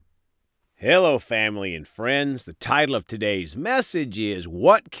Hello, family and friends. The title of today's message is,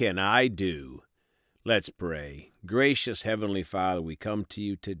 What Can I Do? Let's pray. Gracious Heavenly Father, we come to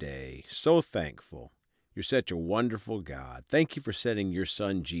you today so thankful. You're such a wonderful God. Thank you for sending your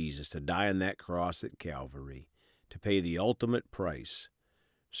Son Jesus to die on that cross at Calvary, to pay the ultimate price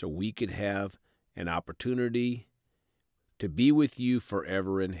so we could have an opportunity to be with you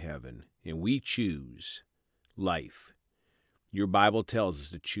forever in heaven. And we choose life. Your Bible tells us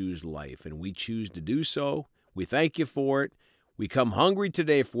to choose life, and we choose to do so. We thank you for it. We come hungry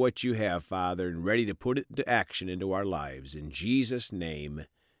today for what you have, Father, and ready to put it into action into our lives. In Jesus' name,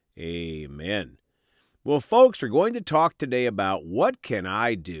 amen. Well, folks, we're going to talk today about what can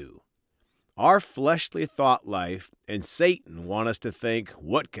I do? Our fleshly thought life and Satan want us to think,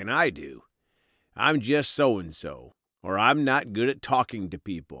 what can I do? I'm just so-and-so, or I'm not good at talking to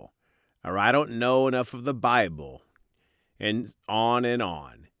people, or I don't know enough of the Bible, and on and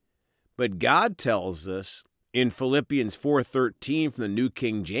on. But God tells us in Philippians 4:13 from the New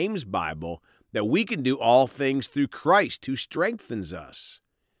King James Bible that we can do all things through Christ who strengthens us.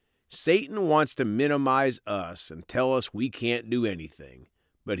 Satan wants to minimize us and tell us we can't do anything,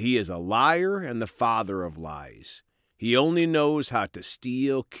 but he is a liar and the father of lies. He only knows how to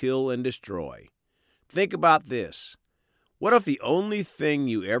steal, kill, and destroy. Think about this. What if the only thing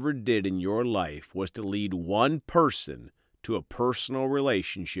you ever did in your life was to lead one person to a personal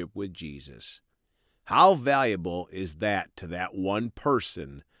relationship with Jesus? How valuable is that to that one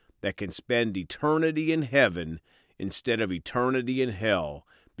person that can spend eternity in heaven instead of eternity in hell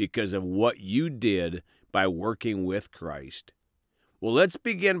because of what you did by working with Christ? Well, let's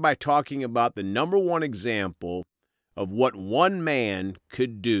begin by talking about the number one example of what one man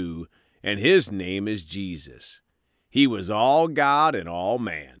could do, and his name is Jesus. He was all God and all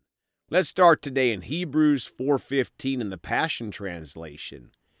man. Let's start today in Hebrews 4:15 in the Passion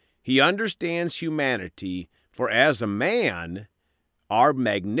Translation. He understands humanity, for as a man, our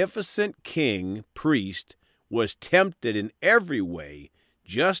magnificent king, priest, was tempted in every way,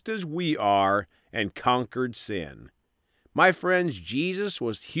 just as we are, and conquered sin. My friends, Jesus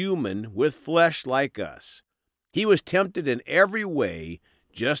was human with flesh like us. He was tempted in every way,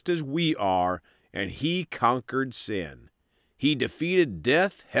 just as we are, and he conquered sin. He defeated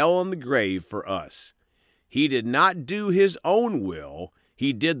death, hell, and the grave for us. He did not do his own will.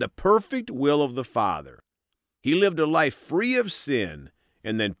 He did the perfect will of the Father. He lived a life free of sin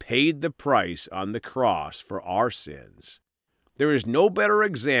and then paid the price on the cross for our sins. There is no better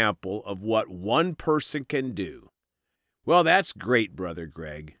example of what one person can do. Well, that's great, Brother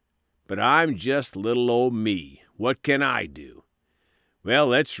Greg, but I'm just little old me. What can I do? Well,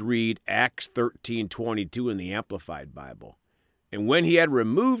 let's read Acts 13:22 in the Amplified Bible. And when he had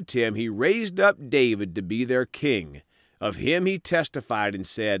removed him, he raised up David to be their king. Of him he testified and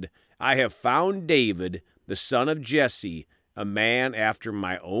said, I have found David, the son of Jesse, a man after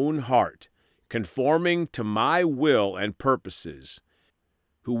my own heart, conforming to my will and purposes,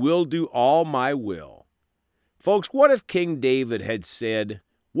 who will do all my will. Folks, what if King David had said,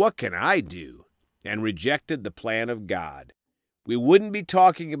 what can I do? And rejected the plan of God? We wouldn't be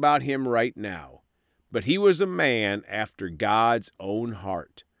talking about him right now. But he was a man after God's own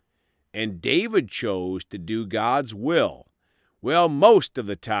heart. And David chose to do God's will. Well, most of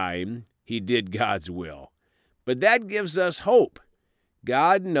the time, he did God's will. But that gives us hope.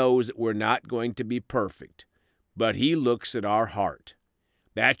 God knows that we're not going to be perfect, but he looks at our heart.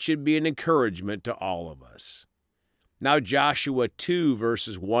 That should be an encouragement to all of us. Now, Joshua 2,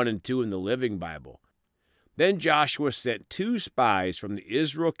 verses 1 and 2 in the Living Bible. Then Joshua sent 2 spies from the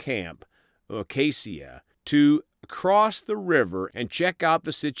Israel camp of Acacia to cross the river and check out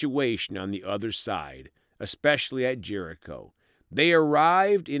the situation on the other side, especially at Jericho. They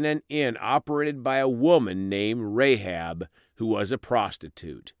arrived in an inn operated by a woman named Rahab, who was a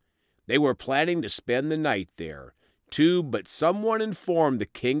prostitute. They were planning to spend the night there, too, but someone informed the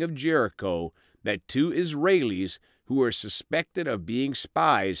king of Jericho that 2 Israelis who were suspected of being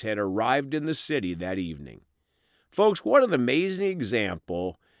spies had arrived in the city that evening. Folks, what an amazing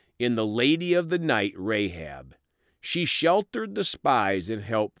example in the Lady of the Night, Rahab. She sheltered the spies and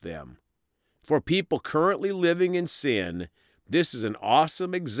helped them. For people currently living in sin, this is an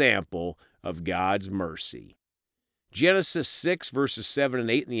awesome example of God's mercy. Genesis 6, verses 7 and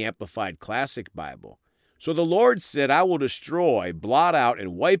 8 in the Amplified Classic Bible. So the Lord said, I will destroy, blot out,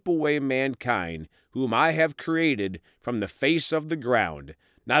 and wipe away mankind, whom I have created from the face of the ground,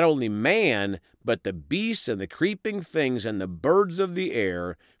 not only man, but the beasts and the creeping things and the birds of the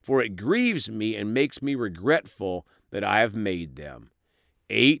air, for it grieves me and makes me regretful that I have made them.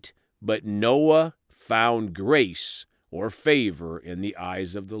 8, but Noah found grace or favor in the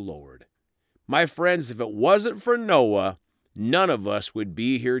eyes of the Lord. My friends, if it wasn't for Noah, none of us would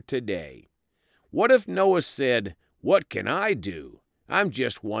be here today. What if Noah said, "What can I do? I'm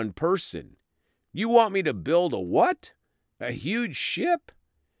just one person. You want me to build a what? A huge ship?"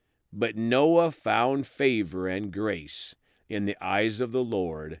 But Noah found favor and grace in the eyes of the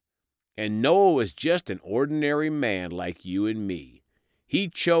Lord. And Noah was just an ordinary man like you and me. He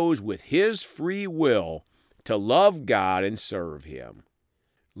chose with his free will to love God and serve Him.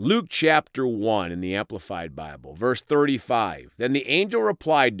 Luke chapter 1 in the Amplified Bible, verse 35. Then the angel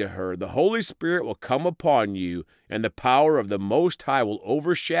replied to her, "The Holy Spirit will come upon you, and the power of the Most High will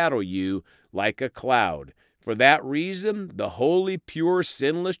overshadow you like a cloud. For that reason, the holy, pure,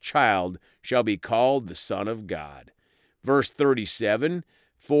 sinless child shall be called the Son of God." Verse 37.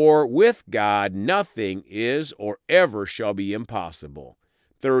 For with God nothing is or ever shall be impossible.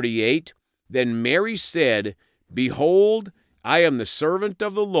 38. Then Mary said, "Behold, I am the servant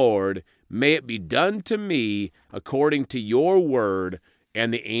of the Lord. May it be done to me according to your word."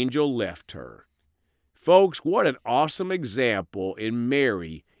 And the angel left her. Folks, what an awesome example in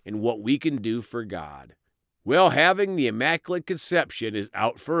Mary in what we can do for God. Well, having the Immaculate Conception is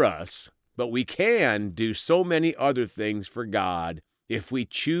out for us, but we can do so many other things for God if we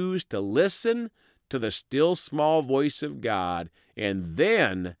choose to listen to the still small voice of God and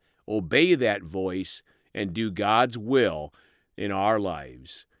then obey that voice and do God's will in our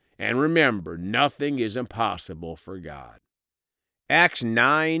lives. And remember, nothing is impossible for God. Acts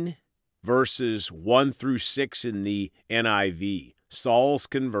 9, verses 1 through 6 in the NIV, Saul's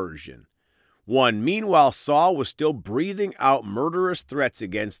conversion. 1. Meanwhile, Saul was still breathing out murderous threats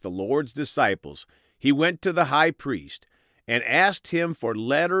against the Lord's disciples. He went to the high priest and asked him for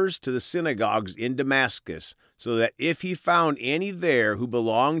letters to the synagogues in Damascus, so that if he found any there who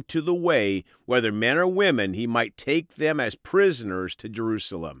belonged to the way, whether men or women, he might take them as prisoners to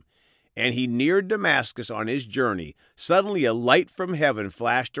Jerusalem. And he neared Damascus on his journey. Suddenly a light from heaven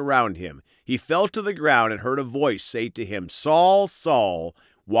flashed around him. He fell to the ground and heard a voice say to him, "Saul, Saul,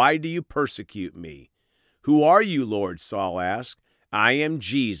 why do you persecute me?" "Who are you, Lord?" Saul asked. "I am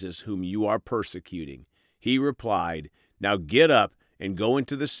Jesus, whom you are persecuting." He replied, "Now get up and go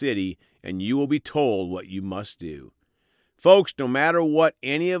into the city, and you will be told what you must do." Folks, no matter what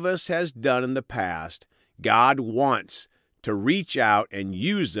any of us has done in the past, God wants to reach out and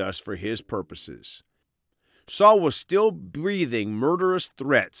use us for His purposes. Saul was still breathing murderous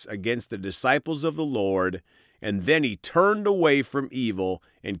threats against the disciples of the Lord, and then he turned away from evil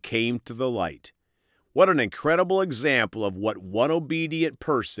and came to the light. What an incredible example of what one obedient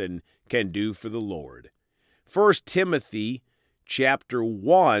person can do for the Lord. 1 Timothy chapter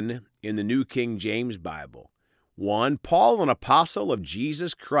 1 in the New King James Bible. 1. Paul, an apostle of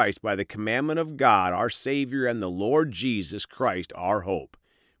Jesus Christ by the commandment of God, our Savior, and the Lord Jesus Christ, our hope.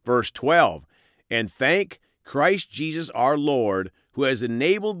 Verse 12. And thank Christ Jesus our Lord, who has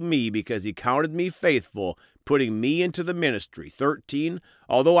enabled me because He counted me faithful, putting me into the ministry. 13.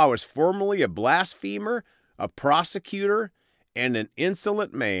 Although I was formerly a blasphemer, a prosecutor, and an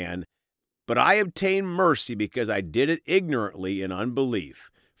insolent man, but I obtained mercy because I did it ignorantly in unbelief.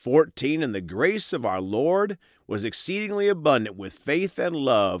 14. And the grace of our Lord was exceedingly abundant with faith and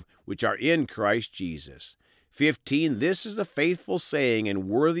love which are in Christ Jesus. 15. This is a faithful saying and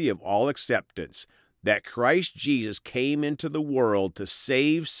worthy of all acceptance, that Christ Jesus came into the world to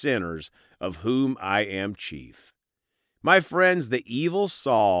save sinners, of whom I am chief. My friends, the evil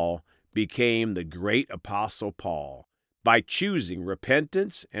Saul became the great apostle Paul by choosing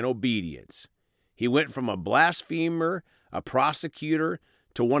repentance and obedience. He went from a blasphemer, a prosecutor,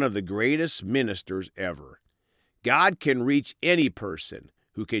 to one of the greatest ministers ever. God can reach any person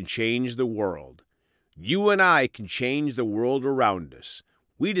who can change the world. You and I can change the world around us.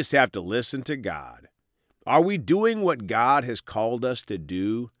 We just have to listen to God. Are we doing what God has called us to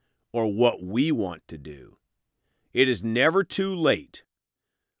do, or what we want to do? It is never too late.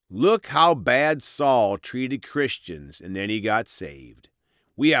 Look how bad Saul treated Christians, and then he got saved.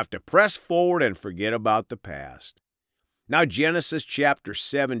 We have to press forward and forget about the past. Now Genesis chapter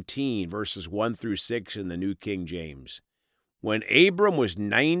 17, verses 1 through 6 in the New King James. When Abram was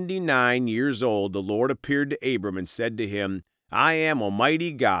 99 years old, the Lord appeared to Abram and said to him, "I am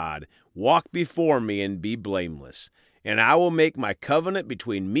Almighty God. Walk before me and be blameless. And I will make my covenant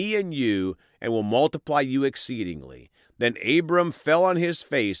between me and you, and will multiply you exceedingly." Then Abram fell on his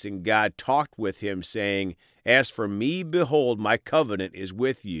face, and God talked with him, saying, "As for me, behold, my covenant is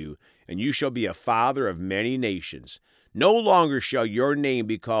with you, and you shall be a father of many nations. No longer shall your name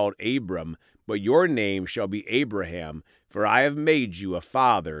be called Abram, but your name shall be Abraham, for I have made you a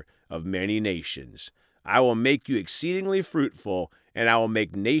father of many nations. I will make you exceedingly fruitful, and I will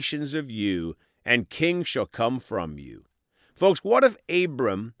make nations of you, and kings shall come from you. Folks, what if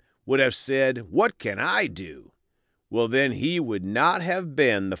Abram would have said, what can I do? Well, then he would not have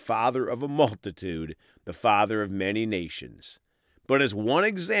been the father of a multitude, the father of many nations. But as one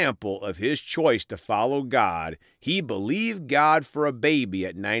example of his choice to follow God, he believed God for a baby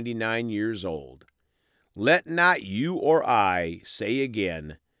at 99 years old. Let not you or I say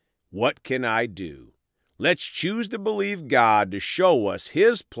again, what can I do? Let's choose to believe God to show us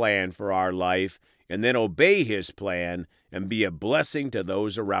His plan for our life and then obey His plan and be a blessing to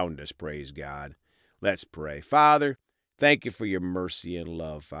those around us, praise God. Let's pray. Father, thank you for your mercy and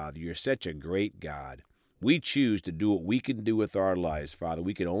love, Father. You're such a great God. We choose to do what we can do with our lives, Father.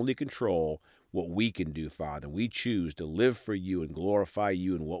 We can only control what we can do, Father. We choose to live for you and glorify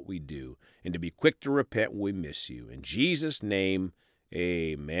you in what we do and to be quick to repent when we miss you. In Jesus' name,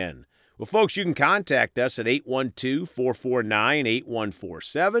 amen. Well, folks, you can contact us at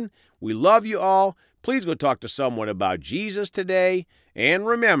 812-449-8147. We love you all. Please go talk to someone about Jesus today. And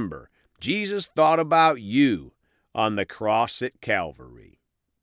remember, Jesus thought about you on the cross at Calvary.